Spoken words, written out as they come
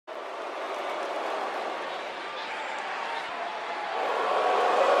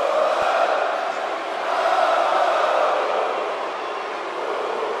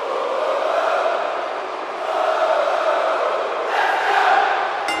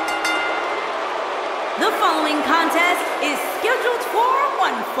following contest is scheduled for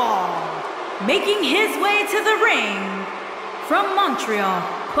one fall. Making his way to the ring from Montreal,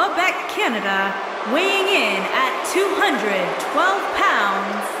 Quebec, Canada, weighing in at 212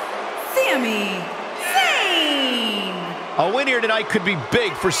 pounds, Sami Zayn. A win here tonight could be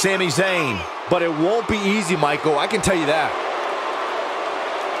big for Sami Zayn. But it won't be easy, Michael. I can tell you that.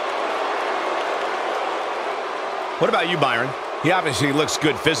 What about you, Byron? He obviously looks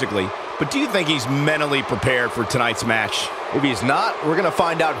good physically, but do you think he's mentally prepared for tonight's match? If he's not, we're going to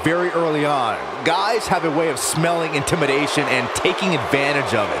find out very early on. Guys have a way of smelling intimidation and taking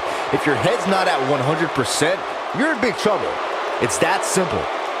advantage of it. If your head's not at 100%, you're in big trouble. It's that simple.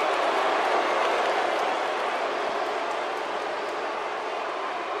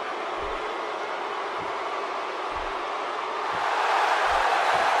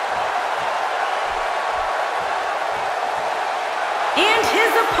 And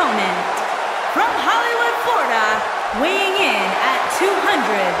his opponent, from Hollywood, Florida, weighing in at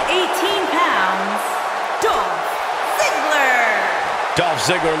 218 pounds, Dolph Ziggler. Dolph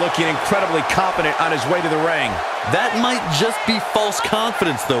Ziggler looking incredibly confident on his way to the ring. That might just be false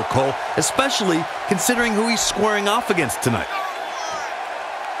confidence, though, Cole, especially considering who he's squaring off against tonight.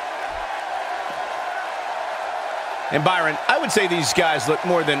 And Byron, I would say these guys look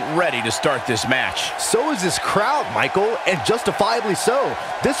more than ready to start this match. So is this crowd, Michael, and justifiably so.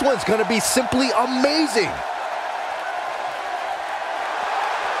 This one's going to be simply amazing.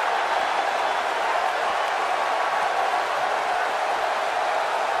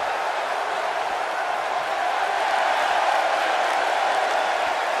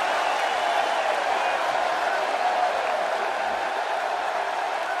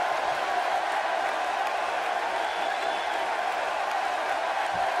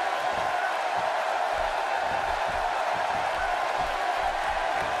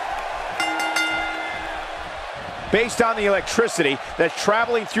 Based on the electricity that's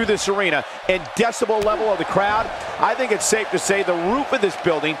traveling through this arena and decibel level of the crowd, I think it's safe to say the roof of this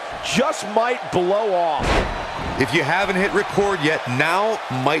building just might blow off. If you haven't hit record yet, now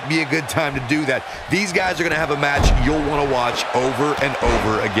might be a good time to do that. These guys are going to have a match you'll want to watch over and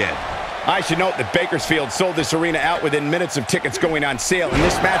over again. I should note that Bakersfield sold this arena out within minutes of tickets going on sale, and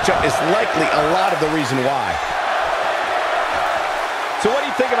this matchup is likely a lot of the reason why. So what do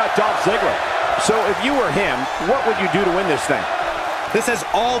you think about Dolph Ziggler? So if you were him, what would you do to win this thing? This has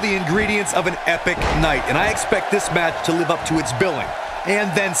all the ingredients of an epic night, and I expect this match to live up to its billing, and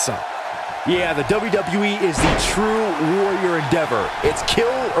then some. Yeah, the WWE is the true warrior endeavor. It's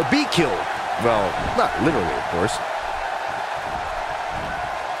kill or be killed. Well, not literally, of course.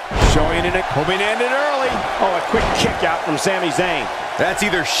 Showing it, hoping to end it early. Oh, a quick kick out from Sami Zayn. That's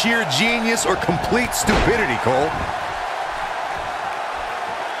either sheer genius or complete stupidity, Cole.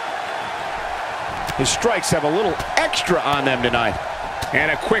 His strikes have a little extra on them tonight.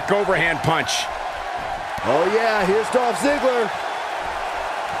 And a quick overhand punch. Oh yeah, here's Dolph Ziggler.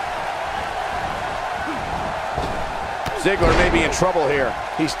 Ziggler may be in trouble here.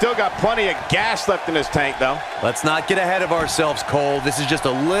 He's still got plenty of gas left in his tank, though. Let's not get ahead of ourselves, Cole. This is just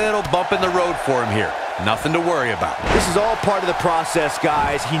a little bump in the road for him here. Nothing to worry about. This is all part of the process,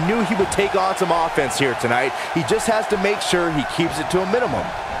 guys. He knew he would take on some offense here tonight. He just has to make sure he keeps it to a minimum.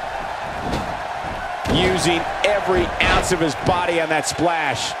 Using every ounce of his body on that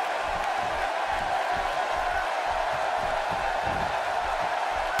splash.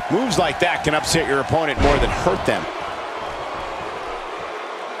 Moves like that can upset your opponent more than hurt them.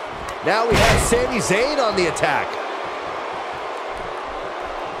 Now we have Sami Zayn on the attack.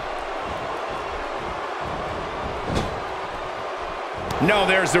 No,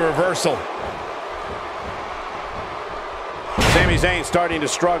 there's the reversal. Sami Zayn starting to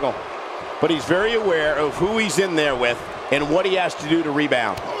struggle, but he's very aware of who he's in there with and what he has to do to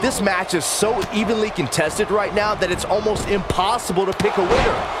rebound. This match is so evenly contested right now that it's almost impossible to pick a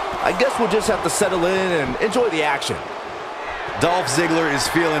winner. I guess we'll just have to settle in and enjoy the action. Dolph Ziggler is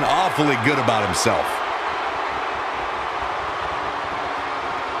feeling awfully good about himself.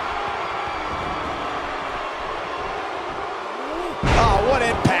 Oh, what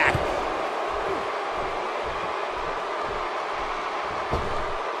impact.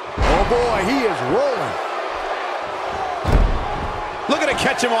 Oh boy, he is rolling. Looking to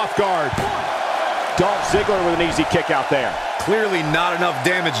catch him off guard. Dolph Ziggler with an easy kick out there. Clearly not enough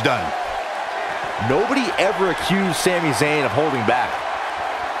damage done. Nobody ever accused Sami Zayn of holding back.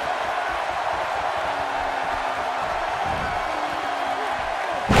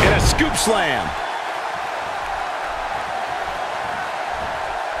 And a scoop slam.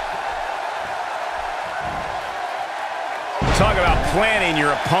 Talk about planning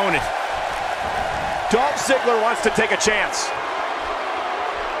your opponent. Dolph Ziggler wants to take a chance.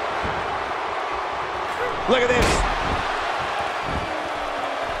 Look at this.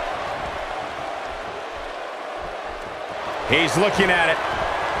 He's looking at it.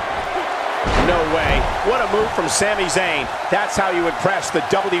 No way. What a move from Sami Zayn. That's how you impress the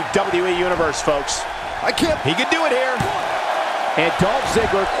WWE Universe, folks. I can't. He can do it here. And Dolph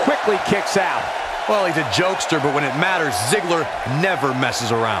Ziggler quickly kicks out. Well, he's a jokester, but when it matters, Ziggler never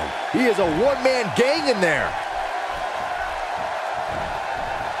messes around. He is a one-man gang in there.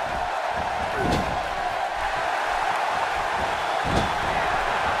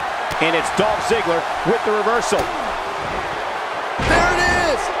 And it's Dolph Ziggler with the reversal. There it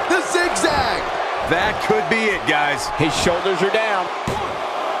is! The zigzag! That could be it, guys. His shoulders are down.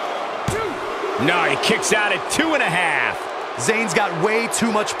 No, he kicks out at 2.5. Zayn's got way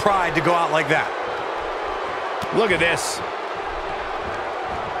too much pride to go out like that. Look at this.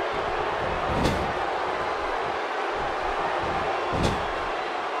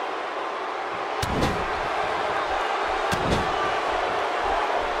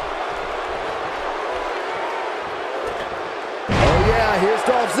 Oh yeah, here's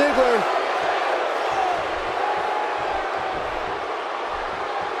Dolph Ziggler.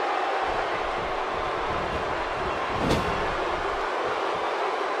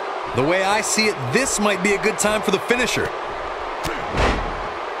 The way I see it, this might be a good time for the finisher.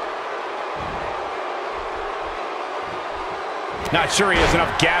 Not sure he has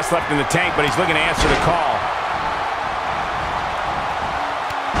enough gas left in the tank, but he's looking to answer the call.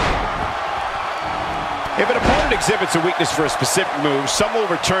 If an opponent exhibits a weakness for a specific move, some will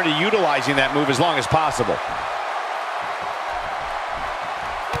return to utilizing that move as long as possible.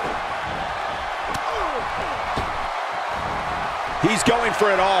 He's going for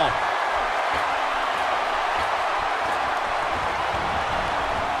it all.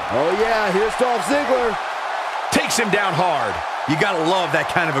 Oh yeah, here's Dolph Ziggler. Takes him down hard. You gotta love that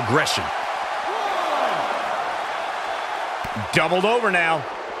kind of aggression. Doubled over now.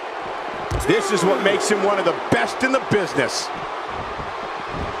 This is what makes him one of the best in the business.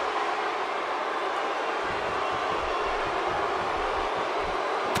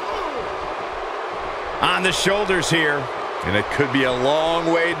 On the shoulders here. And it could be a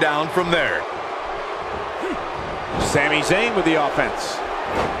long way down from there. Sami Zayn with the offense.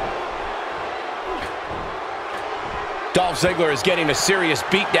 Dolph Ziggler is getting a serious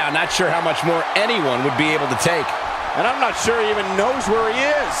beatdown. Not sure how much more anyone would be able to take. And I'm not sure he even knows where he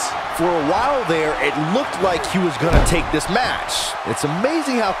is. For a while there, it looked like he was going to take this match. It's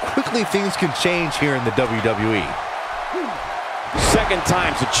amazing how quickly things can change here in the WWE. Second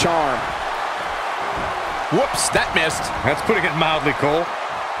time's a charm. Whoops, that missed. That's putting it mildly, Cole.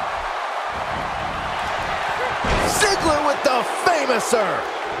 Ziggler with the famouser.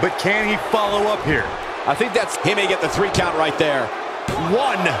 But can he follow up here? I think he may get the 3 count right there. 1,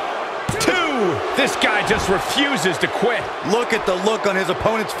 2. This guy just refuses to quit. Look at the look on his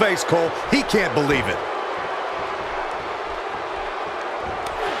opponent's face, Cole. He can't believe it.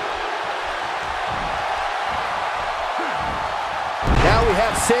 Now we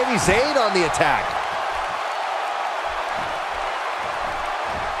have Sami Zayn on the attack.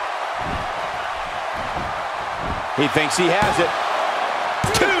 He thinks he has it.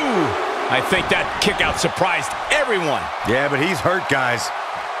 2. I think that kick out surprised everyone. Yeah, but he's hurt, guys.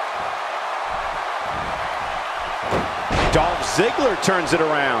 Dolph Ziggler turns it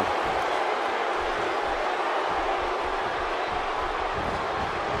around.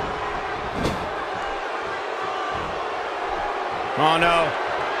 Oh, no.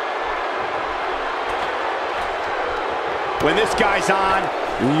 When this guy's on,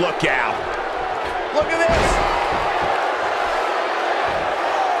 look out. Look at this.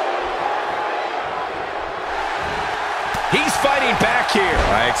 He's fighting back here.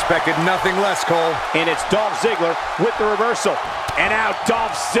 I expected nothing less, Cole. And it's Dolph Ziggler with the reversal. And now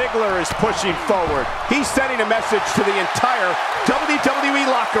Dolph Ziggler is pushing forward. He's sending a message to the entire WWE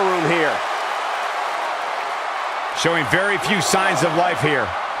locker room here. Showing very few signs of life here.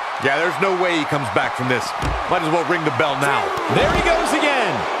 Yeah, there's no way he comes back from this. Might as well ring the bell now. There he goes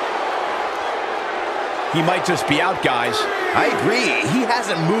again. He might just be out, guys. I agree. He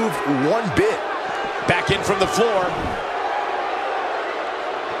hasn't moved one bit. Back in from the floor.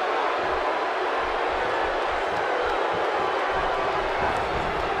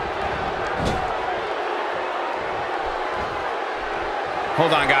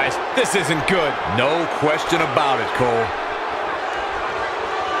 Hold on, guys. This isn't good. No question about it, Cole.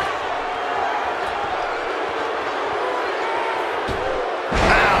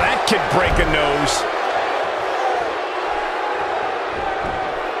 Wow, that could break a nose.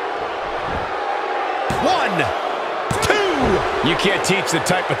 1, 2. You can't teach the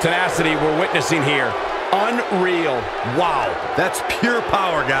type of tenacity we're witnessing here. Unreal. Wow, that's pure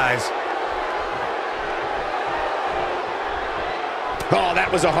power, guys. Oh, that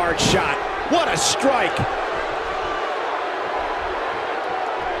was a hard shot. What a strike.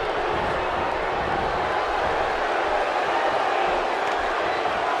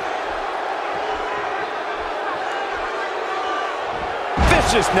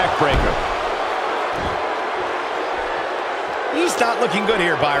 Vicious neck breaker. He's not looking good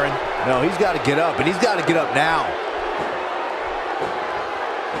here, Byron. No, he's got to get up, and he's got to get up now.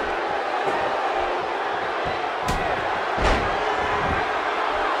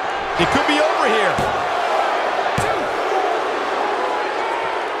 It could be over here.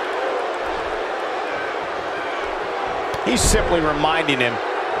 He's simply reminding him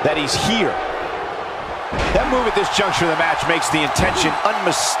that he's here. That move at this juncture of the match makes the intention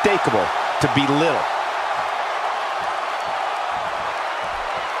unmistakable to belittle.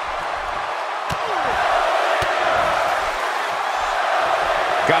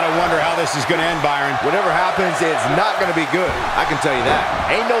 Gotta wonder how this is gonna end, Byron. Whatever happens, it's not going to be good. I can tell you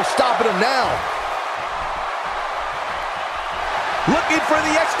that. Ain't no stopping him now. Looking for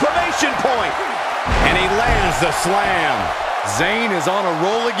the exclamation point. And he lands the slam. Zayn is on a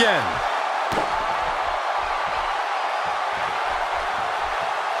roll again.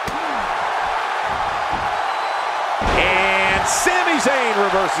 And Sami Zayn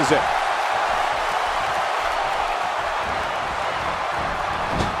reverses it.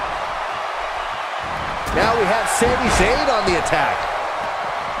 Now we have Sami Zayn on the attack.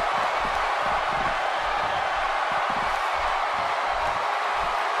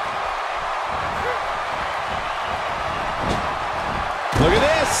 Look at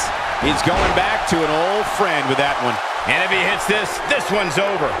this. He's going back to an old friend with that one. And if he hits this one's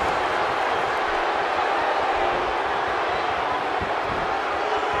over.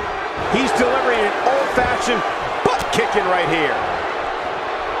 He's delivering an old-fashioned butt kicking right here.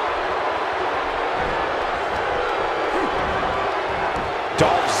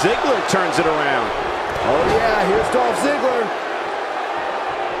 Dolph Ziggler turns it around. Oh yeah, here's Dolph Ziggler.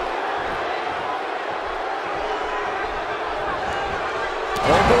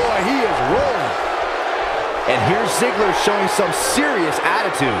 Oh boy, he is rolling. And here's Ziggler showing some serious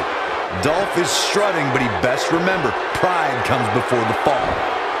attitude. Dolph is strutting, but he best remember, pride comes before the fall.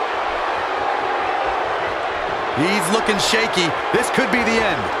 He's looking shaky. This could be the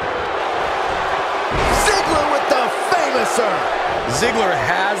end. Ziggler with the famouser. Ziggler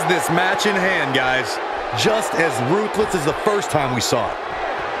has this match in hand, guys. Just as ruthless as the first time we saw it.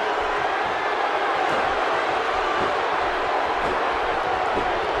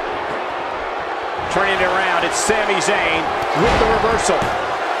 Turning it around, it's Sami Zayn with the reversal.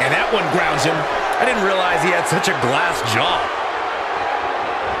 And that one grounds him. I didn't realize he had such a glass jaw.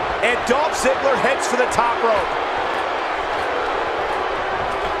 And Dolph Ziggler heads for the top rope.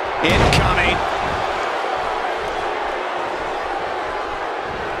 Incoming.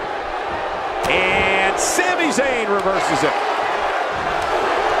 And Sami Zayn reverses it.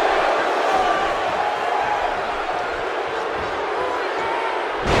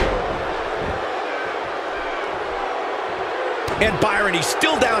 And Byron, he's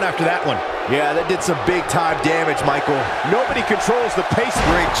still down after that one. Yeah, that did some big-time damage, Michael. Nobody controls the pace.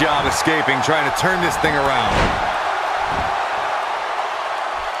 Great job escaping, trying to turn this thing around.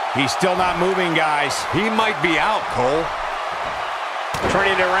 He's still not moving, guys. He might be out, Cole.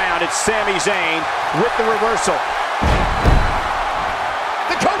 Turning it around, it's Sami Zayn with the reversal.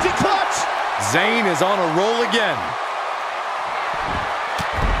 The coaching clutch! Zayn is on a roll again.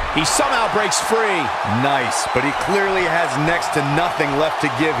 He somehow breaks free. Nice, but he clearly has next to nothing left to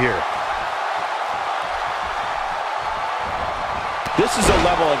give here. This is a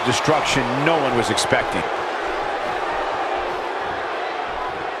level of destruction no one was expecting.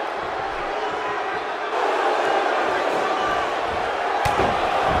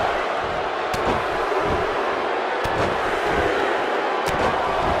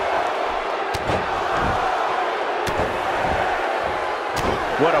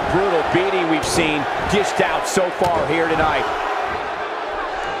 What a brutal beating we've seen dished out so far here tonight.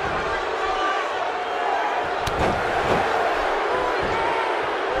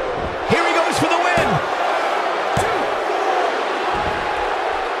 Here he goes for the win.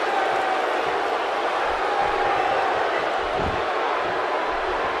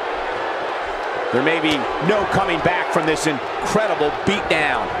 There may be no coming back from this incredible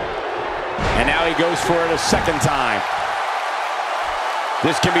beatdown. And now he goes for it a second time.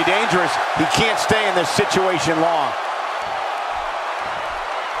 This can be dangerous. He can't stay in this situation long.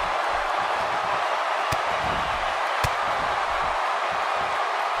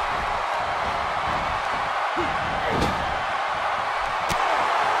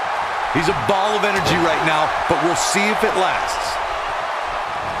 He's a ball of energy right now, but we'll see if it lasts.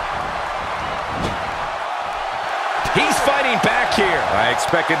 He's fighting back here. I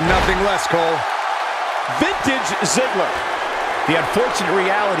expected nothing less, Cole. Vintage Ziggler. The unfortunate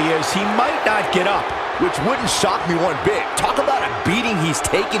reality is he might not get up, which wouldn't shock me one bit. Talk about a beating he's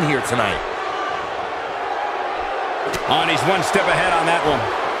taken here tonight. And he's one step ahead on that one.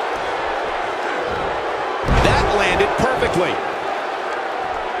 That landed perfectly.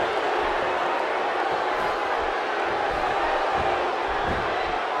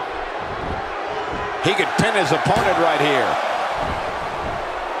 He could pin his opponent right here.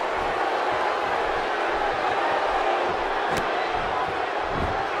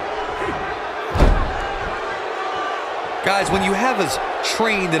 Guys, when you have as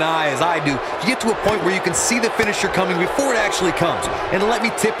trained an eye as I do, you get to a point where you can see the finisher coming before it actually comes. And let me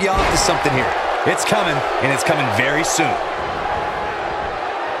tip you off to something here. It's coming, and it's coming very soon.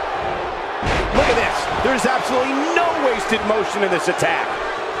 Look at this. There's absolutely no wasted motion in this attack.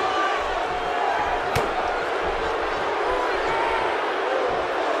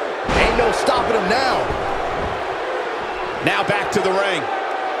 Ain't no stopping him now. Now back to the ring.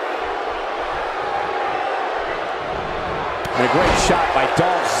 And a great shot by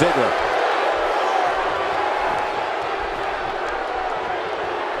Dolph Ziggler.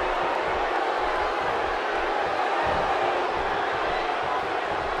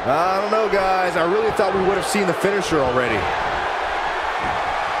 I don't know, guys. I really thought we would have seen the finisher already.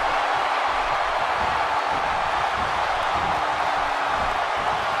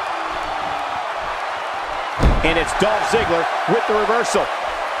 And it's Dolph Ziggler with the reversal.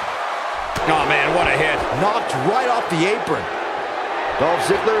 Oh, man, what a hit. Knocked right off the apron. Dolph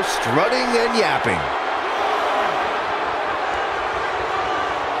Ziggler strutting and yapping.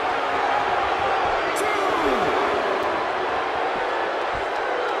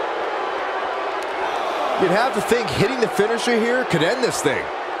 You'd have to think hitting the finisher here could end this thing.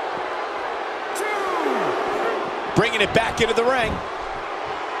 Bringing it back into the ring.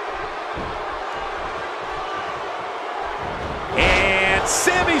 And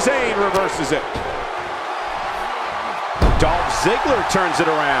Sami Zayn reverses it. Dolph Ziggler turns it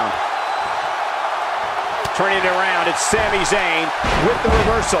around. Turning it around, it's Sami Zayn with the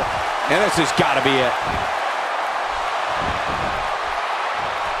reversal. And this has got to be it.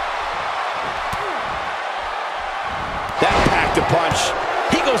 That packed a punch.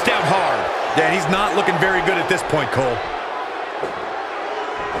 He goes down hard. Yeah, he's not looking very good at this point, Cole.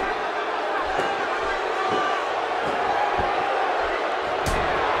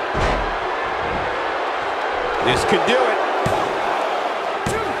 This could do it.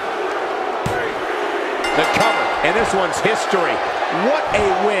 The cover, and this one's history. What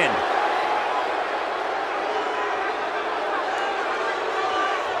a win.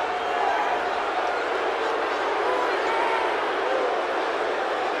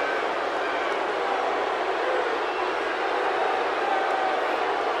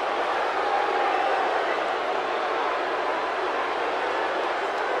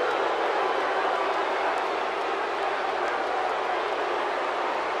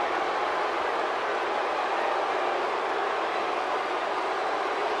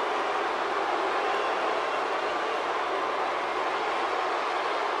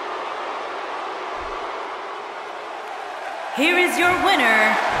 Here is your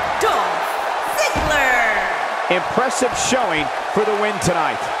winner, Dolph Ziggler. Impressive showing for the win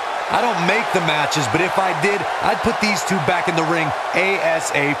tonight. I don't make the matches, but if I did, I'd put these two back in the ring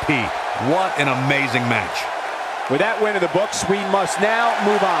ASAP. What an amazing match. With that win in the books, we must now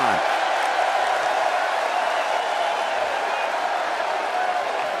move on.